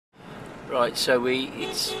Right, so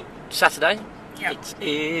it's Saturday. Yeah. It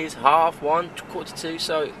is 1:30, 1:45.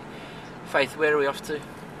 So, Faith, where are we off to?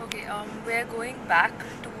 Okay, we're going back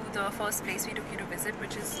to the first place we took you to visit,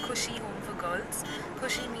 which is Khushi Home for Girls.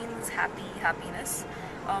 Khushi means happiness,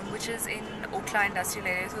 which is in Okla industrial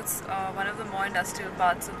area. So it's one of the more industrial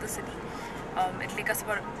parts of the city. It'll take us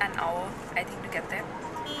about an hour, I think, to get there.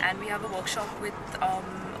 And we have a workshop with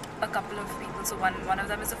a couple of people. So one of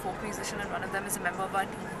them is a folk musician and one of them is a member of our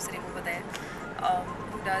team who's sitting over there,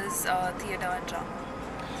 who does theatre and drama.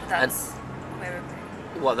 So that's where we're going.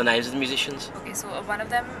 What are the names of the musicians? Okay, so one of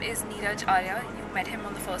them is Neeraj Arya. You met him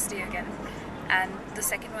on the first day again. And the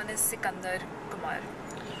second one is Sikandar Kumar.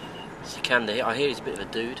 Sikandar, I hear he's a bit of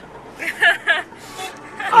a dude.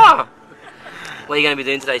 Ah! What are you going to be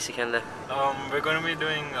doing today, Sikandar? We're going to be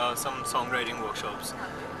doing some songwriting workshops.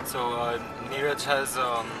 So Neeraj has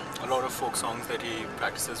a lot of folk songs that he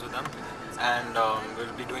practices with them, and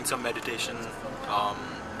we'll be doing some meditation.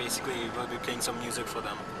 Basically, we'll be playing some music for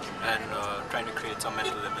them and trying to create some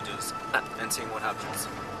mental images and seeing what happens.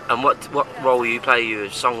 And what role will you play? Are you a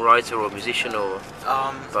songwriter or a musician or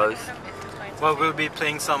both? Well, we'll be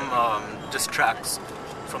playing some just tracks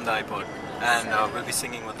from the iPod, and we'll be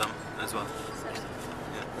singing with them as well.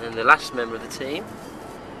 Yeah. And the last member of the team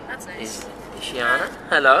is Shiana.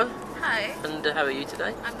 Hello. Hi. And how are you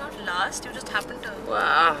today? I'm not last, you just happened to...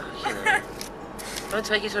 Wow, you know. Don't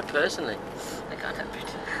take it so personally. I can't help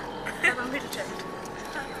it. I want me to check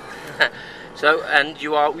it. So, and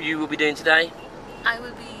you will be doing today? I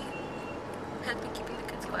will be helping keeping the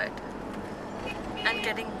kids quiet. And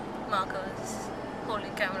getting markers,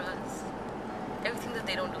 holding cameras, everything that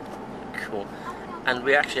they don't do. Cool. And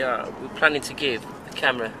we're planning to give the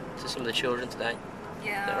camera to some of the children today.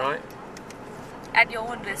 Yeah. Is that right? At your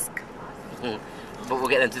own risk. But we'll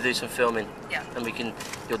get them to do some filming. Yeah. And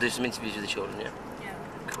you'll do some interviews with the children, yeah? Yeah.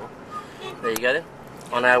 Cool. There you go then.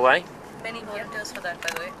 On our way. Many volunteers for that, by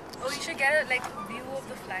the way. Oh, you should get a view of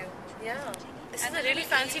the flyover. Yeah. This is a really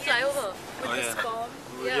fancy flyover. With the sperm.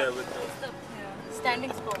 Yeah, with the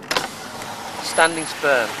standing sperm. Standing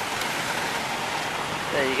sperm.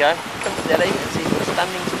 There you go. Come to Delhi and see the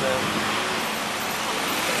standing sperm.